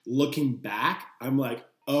looking back, I'm like,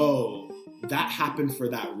 oh, that happened for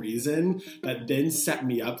that reason, that then set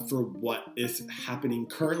me up for what is happening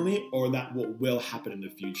currently or that what will happen in the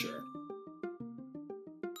future.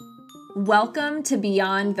 Welcome to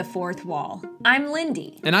Beyond the Fourth Wall. I'm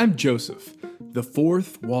Lindy. And I'm Joseph. The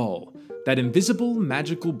Fourth Wall, that invisible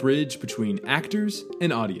magical bridge between actors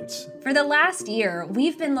and audience. For the last year,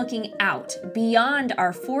 we've been looking out beyond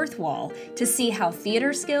our fourth wall to see how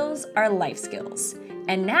theater skills are life skills.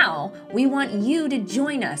 And now, we want you to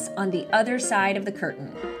join us on the other side of the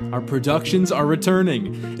curtain. Our productions are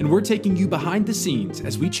returning, and we're taking you behind the scenes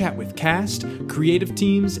as we chat with cast, creative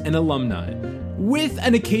teams, and alumni, with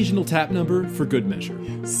an occasional tap number for good measure.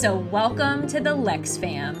 So welcome to the Lex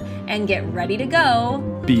Fam, and get ready to go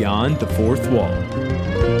Beyond the Fourth Wall.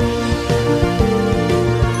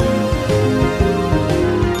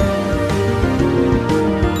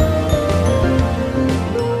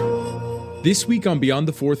 This week on Beyond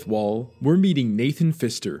the Fourth Wall, we're meeting Nathan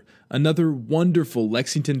Pfister, another wonderful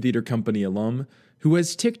Lexington Theater Company alum who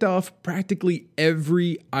has ticked off practically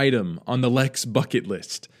every item on the Lex bucket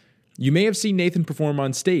list. You may have seen Nathan perform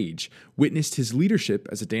on stage, witnessed his leadership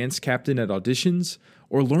as a dance captain at auditions,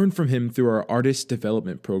 or learned from him through our artist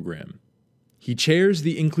development program. He chairs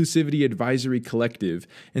the Inclusivity Advisory Collective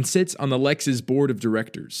and sits on the Lex's board of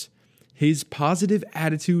directors. His positive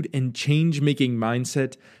attitude and change-making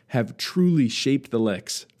mindset have truly shaped the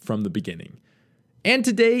Lex from the beginning. And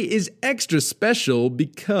today is extra special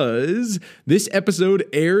because this episode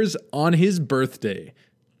airs on his birthday.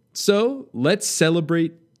 So let's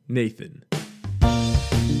celebrate Nathan.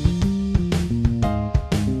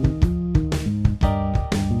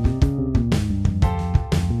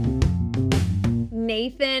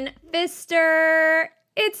 Nathan Pfister.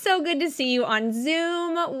 It's so good to see you on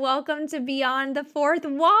Zoom. Welcome to Beyond the Fourth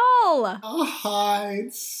Wall. Oh, hi.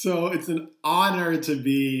 It's an honor to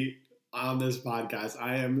be on this podcast.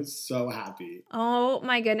 I am so happy. Oh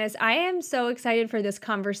my goodness. I am so excited for this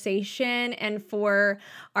conversation and for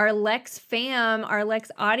our Lex fam, our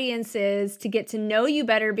Lex audiences to get to know you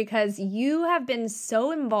better because you have been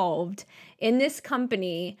so involved in this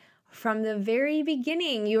company from the very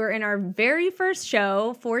beginning. You were in our very first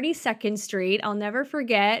show, 42nd Street. I'll never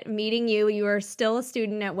forget meeting you. You are still a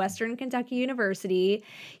student at Western Kentucky University.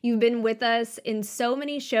 You've been with us in so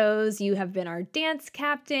many shows. You have been our dance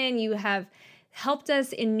captain. You have helped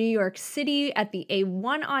us in New York City at the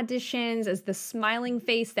A1 auditions as the smiling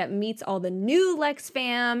face that meets all the new Lex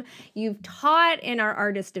fam. You've taught in our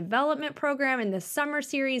artist development program in the summer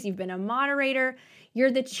series. You've been a moderator. You're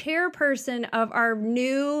the chairperson of our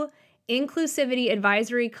new Inclusivity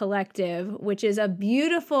Advisory Collective, which is a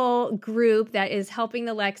beautiful group that is helping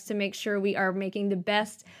the Lex to make sure we are making the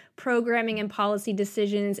best programming and policy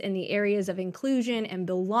decisions in the areas of inclusion and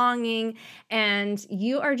belonging. And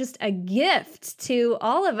you are just a gift to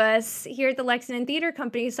all of us here at the Lexington Theater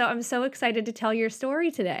Company. So I'm so excited to tell your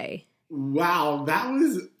story today. Wow,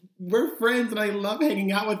 we're friends and I love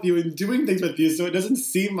hanging out with you and doing things with you. So it doesn't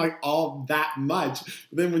seem like all that much.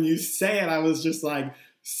 But then when you say it, I was just like,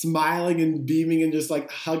 smiling and beaming and just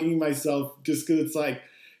like hugging myself just because it's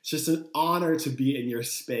just an honor to be in your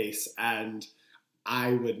space, and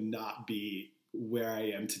I would not be where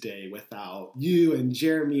I am today without you and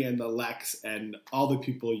Jeremy and the Lex and all the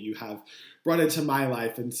people you have brought into my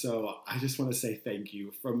life. And so I just want to say thank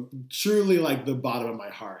you from truly the bottom of my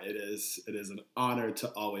heart. It is an honor to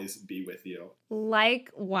always be with you.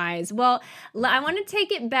 Likewise. Well, I want to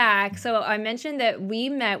take it back. So I mentioned that we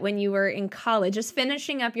met when you were in college, just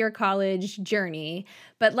finishing up your college journey.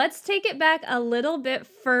 But let's take it back a little bit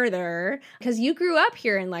further because you grew up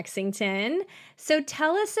here in Lexington. So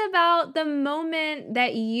tell us about the moment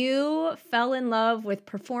that you fell in love with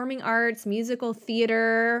performing arts, musical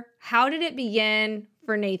theater. How did it begin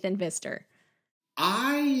for Nathan Pfister?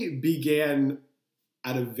 I began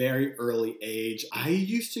at a very early age. I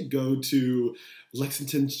used to go to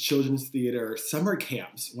Lexington Children's Theater summer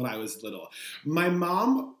camps when I was little. My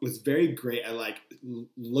mom was very great at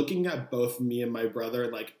looking at both me and my brother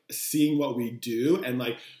and seeing what we do and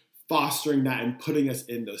fostering that and putting us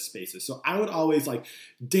in those spaces. So I would always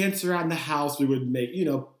dance around the house. We would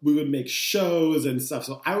make shows and stuff.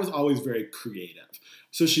 So I was always very creative.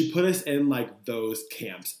 So she put us in those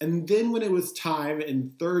camps. And then when it was time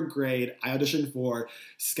in third grade, I auditioned for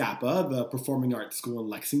SCAPA, the performing arts school in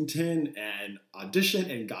Lexington, and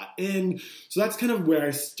auditioned and got in. So that's kind of where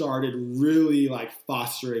I started really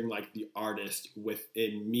fostering the artist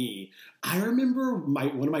within me. I remember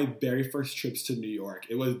one of my very first trips to New York.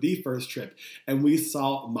 It was the first trip, and we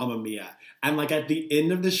saw Mamma Mia. And at the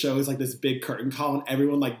end of the show is this big curtain call and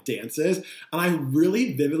everyone dances. And I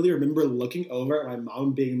really vividly remember looking over at my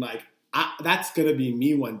mom being like, that's going to be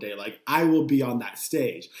me one day. Like, I will be on that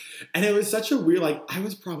stage. And it was such a weird, like, I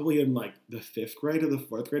was probably in like the 5th grade or the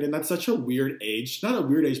 4th grade. And that's such a weird age, not a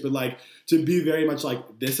weird age, but like to be very much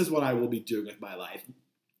like, this is what I will be doing with my life.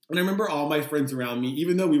 And I remember all my friends around me,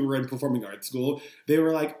 even though we were in performing arts school, they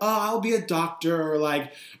were like, oh, I'll be a doctor or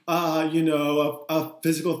like, a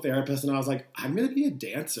physical therapist. And I was like, I'm going to be a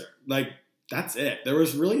dancer. Like, that's it. There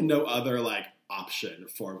was really no other like option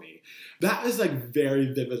for me. That was like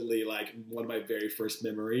very vividly like one of my very first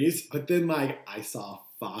memories. But then like I saw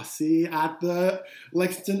Fosse at the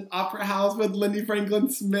Lexington Opera House with Lindy Franklin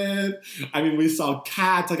Smith. I mean, we saw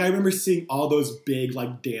Cats. Like I remember seeing all those big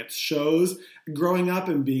like dance shows growing up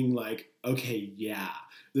and being like, okay, yeah,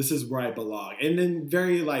 this is where I belong. And then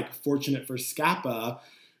very like fortunate for Scapa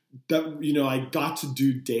that, you know, I got to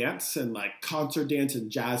do dance and like concert dance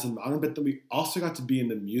and jazz and modern, but then we also got to be in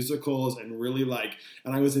the musicals and really like,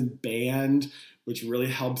 and I was in band, which really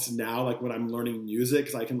helps now, like when I'm learning music,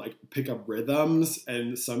 because I can like pick up rhythms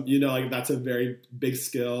and some, you know, like that's a very big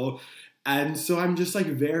skill. And so I'm just like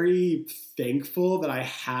very thankful that I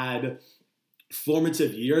had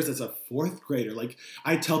formative years as a 4th grader. Like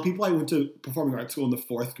I tell people I went to performing arts school in the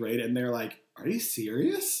 4th grade and they're like, are you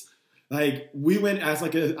serious? Like we went as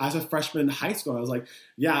a freshman in high school. I was like,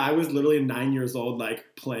 yeah, I was literally 9 years old, like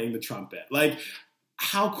playing the trumpet. Like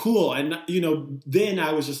how cool. And you know, then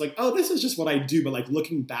I was just like, oh, this is just what I do. But like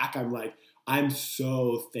looking back, I'm like, I'm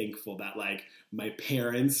so thankful that like my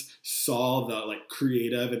parents saw the like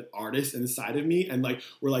creative and artist inside of me and like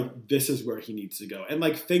were like, this is where he needs to go. And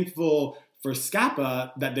like thankful for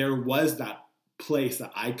Scapa that there was that place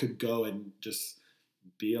that I could go and just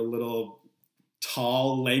be a little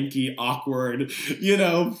tall, lanky, awkward, you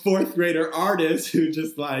know, 4th grader artist who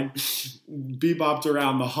just like bebopped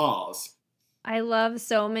around the halls. I love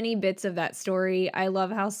so many bits of that story. I love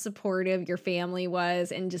how supportive your family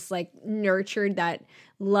was and just like nurtured that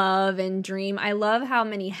love and dream. I love how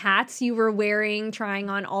many hats you were wearing, trying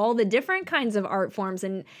on all the different kinds of art forms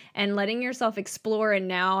and letting yourself explore, and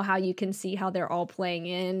now how you can see how they're all playing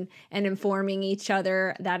in and informing each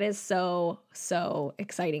other. That is so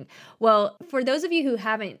exciting. Well, for those of you who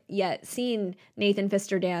haven't yet seen Nathan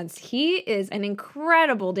Fister dance, he is an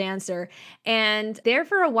incredible dancer. And there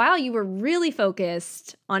for a while, you were really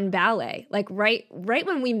focused on ballet. Like right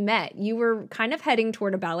when we met, you were kind of heading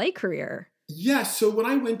toward a ballet career. Yeah, so when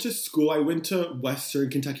I went to school, I went to Western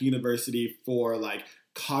Kentucky University for like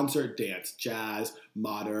concert dance, jazz,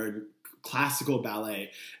 modern, classical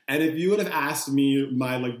ballet. And if you would have asked me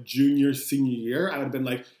my like junior, senior year, I would have been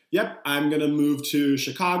like, yep, I'm going to move to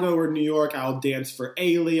Chicago or New York. I'll dance for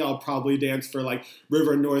Ailey. I'll probably dance for like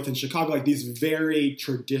River North in Chicago, like these very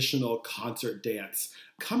traditional concert dance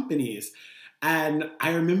companies. And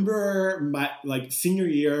I remember my like senior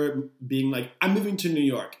year being like, I'm moving to New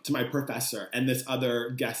York to my professor and this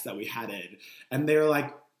other guest that we had in. And they were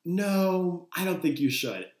like, no, I don't think you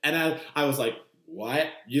should. And I was like, what?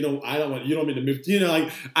 You don't want me to move, you know,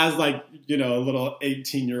 like I was like, you know, a little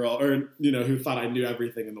 18-year-old or, you know, who thought I knew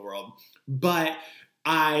everything in the world. But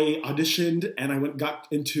I auditioned and I got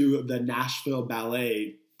into the Nashville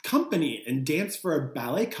Ballet company and danced for a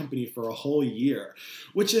ballet company for a whole year,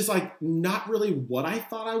 which is like not really what I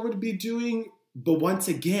thought I would be doing. But once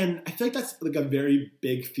again, I feel like that's like a very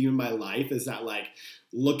big theme in my life is that like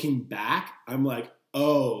looking back, I'm like,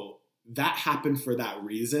 oh, that happened for that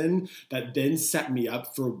reason that then set me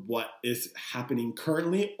up for what is happening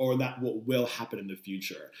currently or that what will happen in the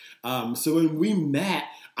future. So when we met,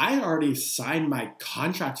 I had already signed my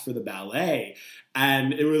contract for the ballet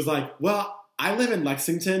and it was like, well, I live in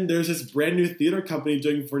Lexington. There's this brand new theater company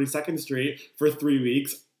doing 42nd Street for 3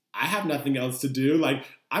 weeks. I have nothing else to do. Like,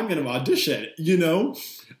 I'm going to audition, you know?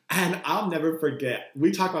 And I'll never forget.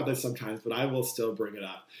 We talk about this sometimes, but I will still bring it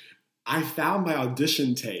up. I found my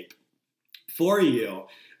audition tape for you.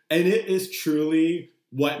 And it is truly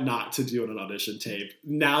what not to do on an audition tape.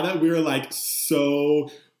 Now that we're like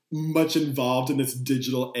so much involved in this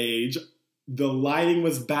digital age, the lighting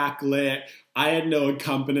was backlit. I had no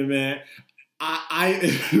accompaniment.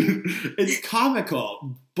 It's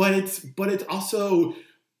comical, but it's also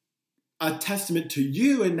a testament to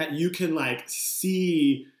you in that you can like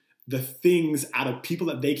see the things out of people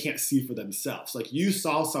that they can't see for themselves. Like you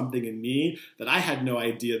saw something in me that I had no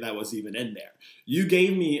idea that was even in there. You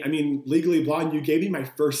gave me, I mean, Legally Blonde, you gave me my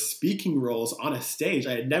first speaking roles on a stage.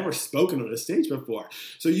 I had never spoken on a stage before.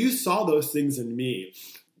 So you saw those things in me.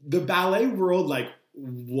 The ballet world, like,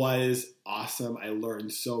 was awesome. I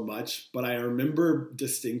learned so much, but I remember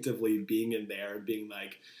distinctively being in there and being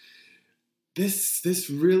like, this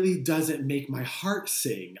really doesn't make my heart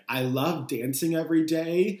sing. I love dancing every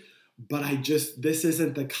day, but this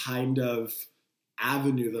isn't the kind of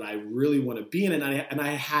avenue that I really want to be in. And I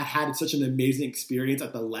had such an amazing experience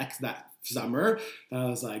at the Lex that summer that I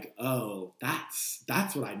was like, oh,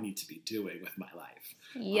 that's what I need to be doing with my life.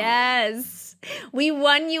 Yes. We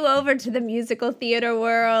won you over to the musical theater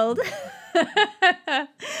world.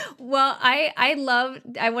 Well,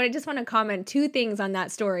 I just want to comment two things on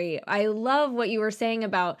that story. I love what you were saying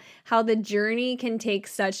about how the journey can take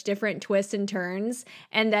such different twists and turns,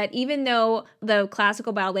 and that even though the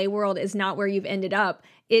classical ballet world is not where you've ended up,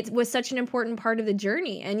 it was such an important part of the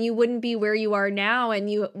journey, and you wouldn't be where you are now, and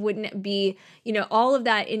you wouldn't be, all of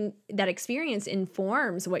that that experience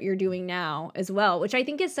informs what you're doing now as well, which I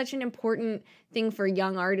think is such an important thing for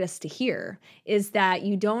young artists to hear, is that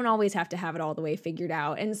you don't always have to have it all the way figured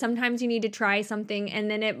out. And sometimes you need to try something, and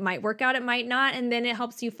then it might work out, it might not, and then it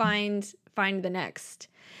helps you find the next.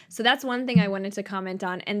 So that's one thing I wanted to comment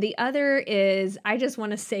on. And the other is, I just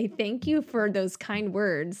want to say thank you for those kind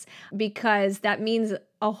words, because that means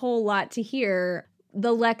a whole lot to hear.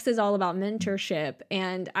 The Lex is all about mentorship,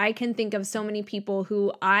 and I can think of so many people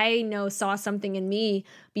who I know saw something in me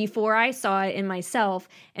before I saw it in myself.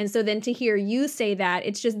 And so then to hear you say that,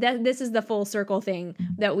 it's just that this is the full circle thing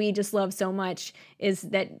that we just love so much, is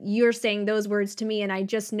that you're saying those words to me, and I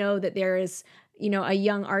just know that there is, a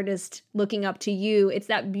young artist looking up to you. It's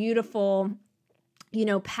that beautiful,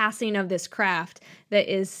 passing of this craft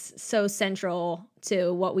that is so central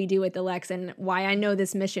to what we do at the Lex, and why I know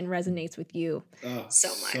this mission resonates with you so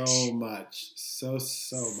much.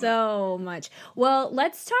 So much. Well,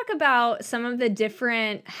 let's talk about some of the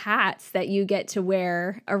different hats that you get to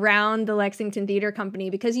wear around the Lexington Theater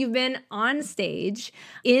Company, because you've been on stage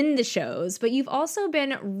in the shows, but you've also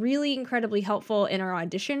been really incredibly helpful in our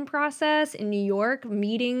audition process in New York,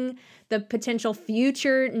 meeting the potential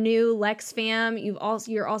future new Lex fam.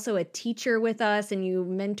 You're also a teacher with us, and you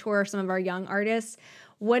mentor some of our young artists.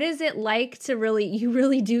 What is it like to you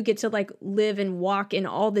really do get to live and walk in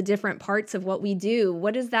all the different parts of what we do?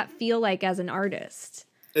 What does that feel like as an artist?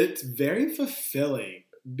 It's very fulfilling,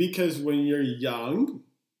 because when you're young,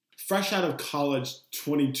 fresh out of college,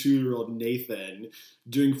 22-year-old Nathan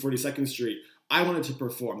doing 42nd Street, I wanted to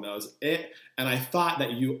perform. That was it. And I thought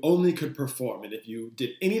that you only could perform. And if you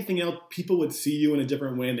did anything else, people would see you in a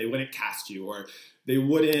different way, and they wouldn't cast you, or they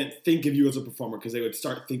wouldn't think of you as a performer, because they would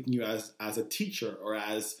start thinking you as a teacher or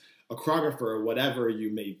as a choreographer or whatever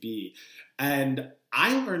you may be. And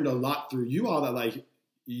I learned a lot through you all that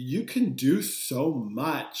you can do so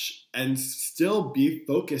much and still be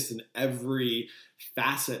focused in every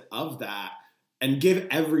facet of that, and give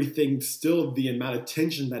everything still the amount of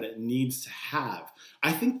attention that it needs to have.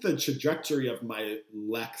 I think the trajectory of my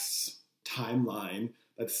Lex timeline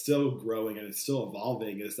that's still growing and it's still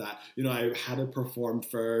evolving is that, I had to perform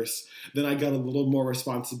first. Then I got a little more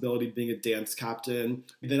responsibility being a dance captain.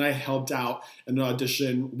 Then I helped out in an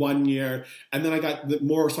audition 1 year. And then I got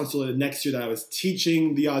more responsibility the next year that I was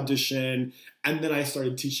teaching the audition. And then I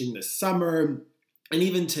started teaching this summer. And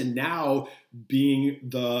even to now, being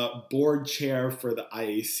the board chair for the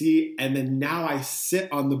IAC, and then now I sit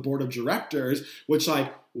on the board of directors, which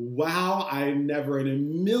wow, I never in a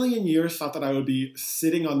million years thought that I would be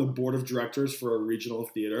sitting on the board of directors for a regional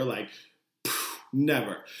theater.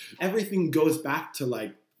 Never. Everything goes back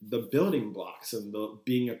to the building blocks and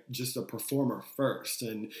being just a performer first.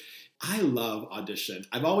 And I love auditions.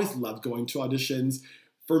 I've always loved going to auditions.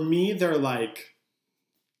 For me, they're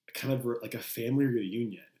kind of like a family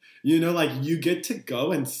reunion. You get to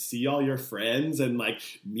go and see all your friends and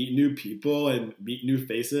meet new people and meet new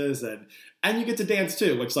faces, and you get to dance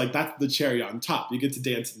too, which that's the cherry on top. You get to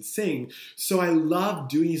dance and sing. So I love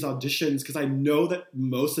doing these auditions, because I know that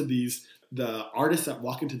most of the artists that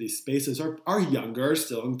walk into these spaces are younger,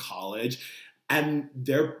 still in college, and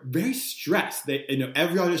they're very stressed. They,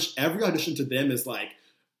 every audition to them is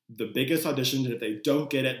the biggest audition, and if they don't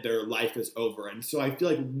get it, their life is over. And so I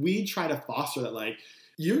feel we try to foster that,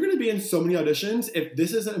 you're going to be in so many auditions. If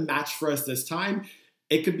this isn't a match for us this time,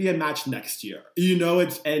 it could be a match next year.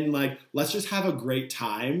 Let's just have a great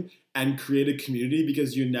time and create a community,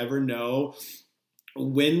 because you never know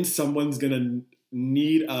when someone's going to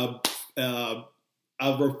need a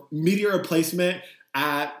media replacement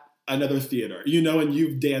at another theater, and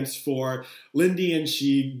you've danced for Lindy and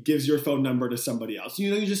she gives your phone number to somebody else.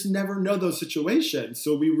 You just never know those situations.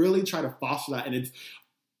 So we really try to foster that. And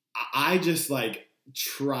I just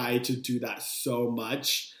try to do that so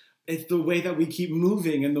much. It's the way that we keep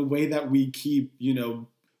moving, and the way that we keep,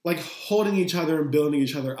 like holding each other and building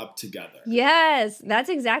each other up together. Yes, that's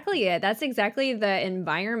exactly it. That's exactly the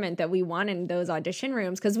environment that we want in those audition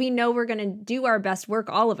rooms, because we know we're going to do our best work.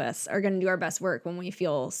 All of us are going to do our best work when we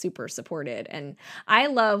feel super supported. And I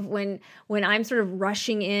love when I'm sort of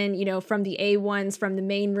rushing in, you know, from the A1s, from the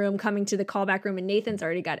main room, coming to the callback room, and Nathan's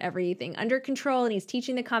already got everything under control and he's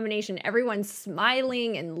teaching the combination. Everyone's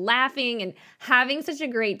smiling and laughing and having such a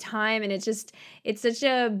great time. And it's such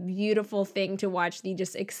a beautiful thing to watch, the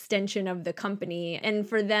just extension of the company, and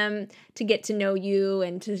for them to get to know you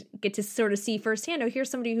and to get to sort of see firsthand, oh, here's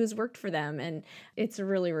somebody who's worked for them. And it's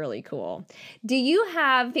really, really cool. Do you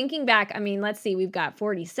have, thinking back, I mean, let's see, we've got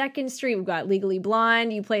 42nd Street, we've got Legally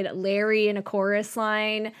Blonde, you played Larry in a chorus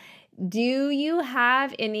line. Do you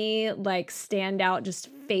have any like standout, just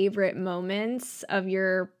favorite moments of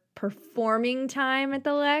your performing time at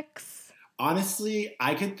the Lex? Honestly,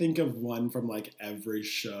 I could think of one from like every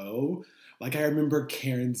show. Like I remember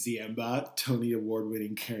Karen Ziemba, Tony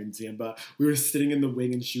Award-winning Karen Ziemba. We were sitting in the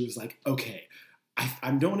wing and she was like, okay,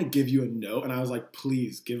 I don't want to give you a note. And I was like,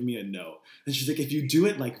 please give me a note. And she's like, if you do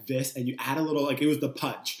it like this and you add a little, like it was the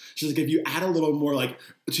punch. She's like, if you add a little more like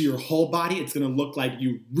to your whole body, it's going to look like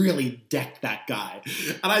you really decked that guy.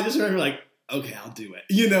 And I just remember like, okay, I'll do it.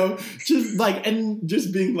 You know, just like, and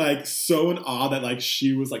just being like so in awe that like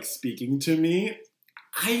she was like speaking to me.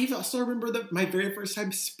 I also remember my very first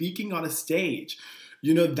time speaking on a stage.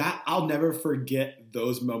 You know, that I'll never forget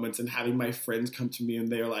those moments and having my friends come to me and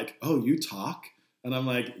they're like, oh, you talk? And I'm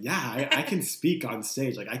like, yeah, I can speak on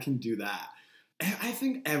stage. Like, I can do that. And I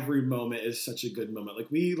think every moment is such a good moment.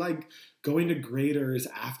 Like, we like going to graders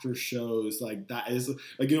after shows. Like, that is,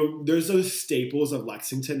 like, you know, there's those staples of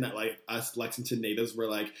Lexington that, like, us Lexington natives were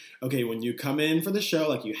like, okay, when you come in for the show,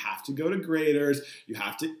 like, you have to go to graders. You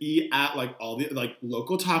have to eat at, like, all the, like,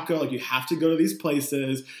 local taco. Like, you have to go to these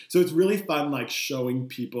places. So it's really fun, like, showing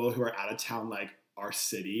people who are out of town, like, our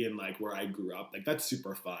city and, like, where I grew up. Like, that's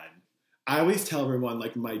super fun. I always tell everyone,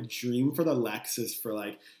 like, my dream for the Lex is for,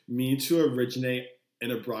 like, me to originate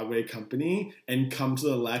in a Broadway company and come to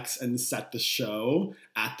the Lex and set the show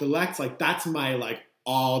at the Lex. Like, that's my, like,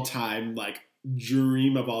 all-time, like,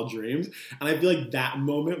 dream of all dreams. And I feel like that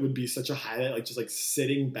moment would be such a highlight, like, just, like,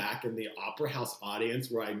 sitting back in the Opera House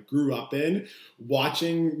audience where I grew up in,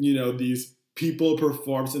 watching, you know, these people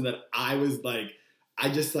perform, so that I was, like, I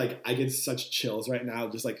get such chills right now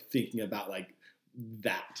just, like, thinking about, like,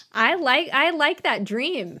 that. I like that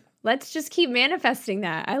dream. Let's just keep manifesting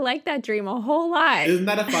that. I like that dream a whole lot. Isn't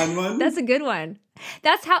that a fun one? That's a good one.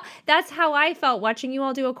 That's how I felt watching you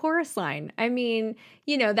all do a chorus line. I mean,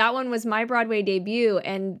 you know, that one was my Broadway debut,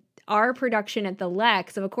 and our production at the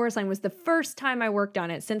Lex of A Chorus Line was the first time I worked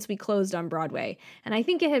on it since we closed on Broadway. And I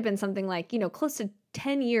think it had been something like, you know, close to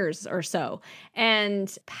 10 years or so.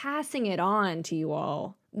 And passing it on to you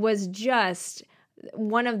all was just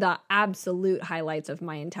one of the absolute highlights of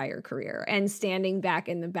my entire career. And standing back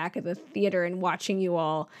in the back of the theater and watching you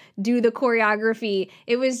all do the choreography,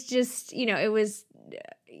 it was just, you know,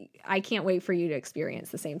 I can't wait for you to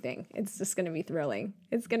experience the same thing. It's just going to be thrilling.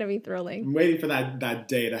 It's going to be thrilling. I'm waiting for that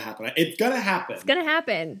day to happen. It's going to happen. It's going to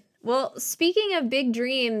happen. Well, speaking of big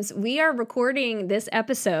dreams, we are recording this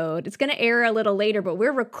episode. It's going to air a little later, but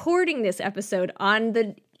we're recording this episode on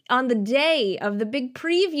the day of the big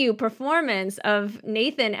preview performance of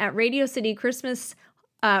Nathan at Radio City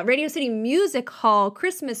Music Hall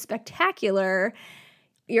Christmas Spectacular.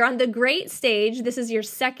 You're on the great stage. This is your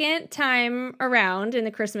second time around in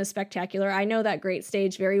the Christmas Spectacular. I know that great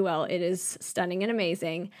stage very well. It is stunning and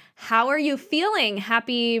amazing. How are you feeling?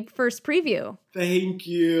 Happy first preview. Thank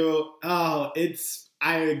you. Oh,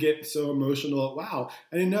 I get so emotional. Wow.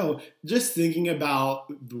 I didn't know. Just thinking about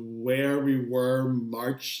where we were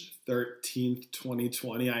March 13th,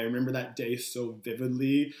 2020. I remember that day so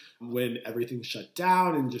vividly when everything shut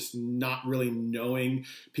down and just not really knowing.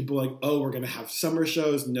 People like, oh, we're going to have summer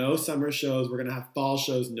shows, no summer shows. We're going to have fall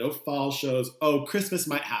shows, no fall shows. Oh, Christmas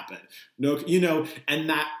might happen. No, you know, and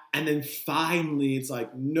then finally it's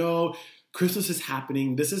like, no, Christmas is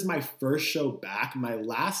happening. This is my first show back.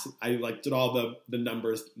 I did all the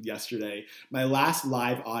numbers yesterday. My last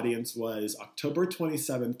live audience was October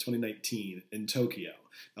 27th, 2019 in Tokyo.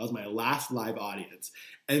 That was my last live audience.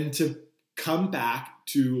 And to come back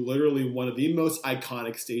to literally one of the most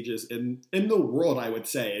iconic stages in the world, I would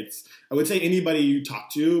say anybody you talk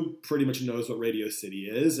to pretty much knows what Radio City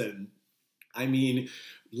is. And I mean,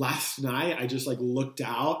 last night I just like looked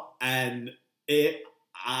out and it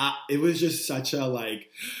was just such a like,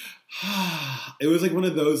 it was like one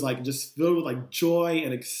of those like just filled with like joy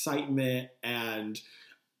and excitement, and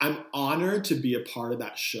I'm honored to be a part of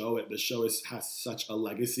that show. The show has such a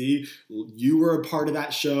legacy. You were a part of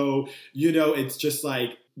that show. You know, it's just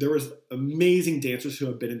like there was amazing dancers who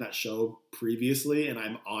have been in that show previously, and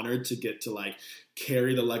I'm honored to get to like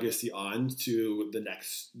carry the legacy on to the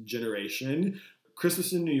next generation.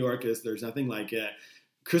 Christmas in New York there's nothing like it.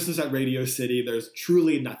 Christmas at Radio City, there's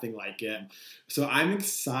truly nothing like it. So I'm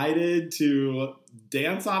excited to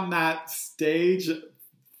dance on that stage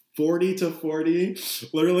 40 to 40.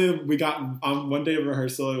 Literally, we got on one day of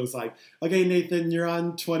rehearsal, it was like, okay, Nathan, you're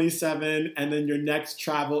on 27, and then your next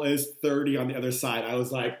travel is 30 on the other side. I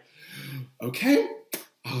was like, okay.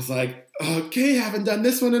 Haven't done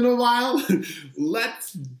this one in a while.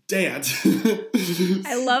 Let's dance.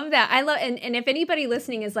 I love that. And if anybody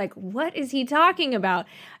listening is like, what is he talking about?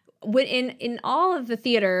 In all of the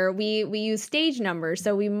theater, we use stage numbers.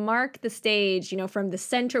 So we mark the stage, from the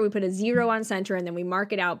center, we put a 0 on center, and then we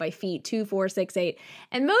mark it out by feet, 2, 4, 6, 8.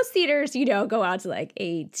 And most theaters, go out to like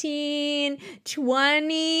 18,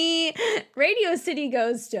 20. Radio City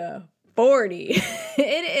goes to 40. It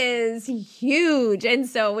is huge. And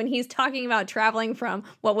so when he's talking about traveling from,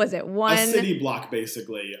 what was it? A city block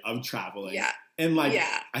basically of traveling. Yeah. And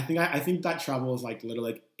I think that travel is like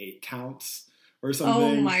literally like 8 counts or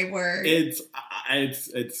something. Oh my word. It's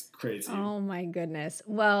crazy. Oh my goodness.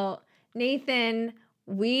 Well, Nathan,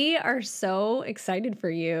 we are so excited for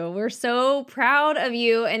you. We're so proud of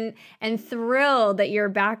you and thrilled that you're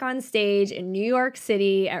back on stage in New York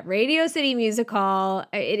City at Radio City Music Hall.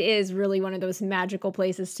 It is really one of those magical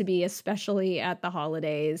places to be, especially at the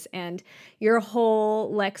holidays. And your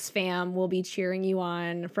whole Lex fam will be cheering you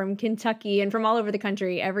on from Kentucky and from all over the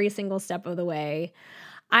country every single step of the way.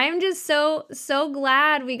 I'm just so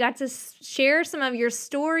glad we got to share some of your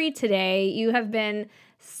story today. You have been,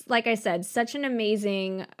 like I said, such an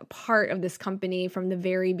amazing part of this company from the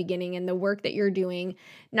very beginning, and the work that you're doing,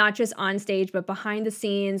 not just on stage, but behind the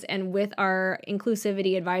scenes and with our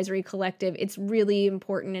Inclusivity Advisory Collective. It's really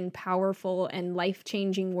important and powerful and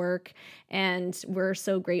life-changing work, and we're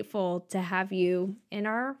so grateful to have you in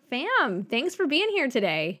our fam. Thanks for being here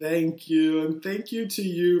today. Thank you, and thank you to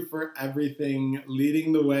you for everything,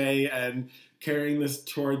 leading the way and carrying this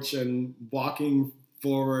torch and walking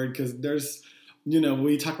forward, because there's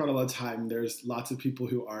we talk about it all the time. There's lots of people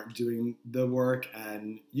who aren't doing the work,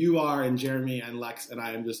 and you are, and Jeremy and Lex, and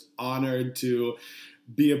I am just honored to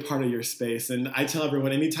be a part of your space. And I tell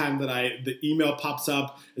everyone, anytime that the email pops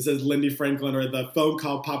up, it says Lindy Franklin, or the phone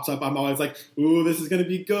call pops up, I'm always like, ooh, this is going to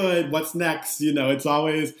be good. What's next?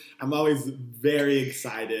 I'm always very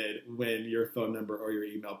excited when your phone number or your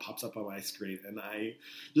email pops up on my screen. And I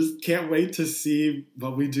just can't wait to see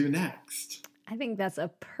what we do next. I think that's a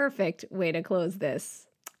perfect way to close this.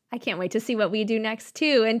 I can't wait to see what we do next,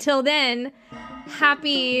 too. Until then,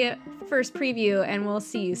 happy first preview, and we'll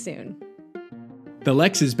see you soon. The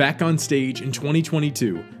Lex is back on stage in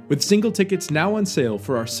 2022, with single tickets now on sale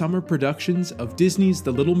for our summer productions of Disney's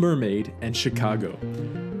The Little Mermaid and Chicago.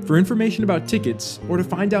 For information about tickets, or to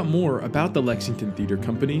find out more about the Lexington Theater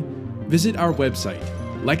Company, visit our website,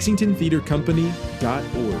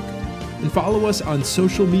 lexingtontheatercompany.org, and follow us on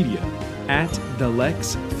social media @The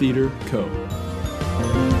Lex Theater Co.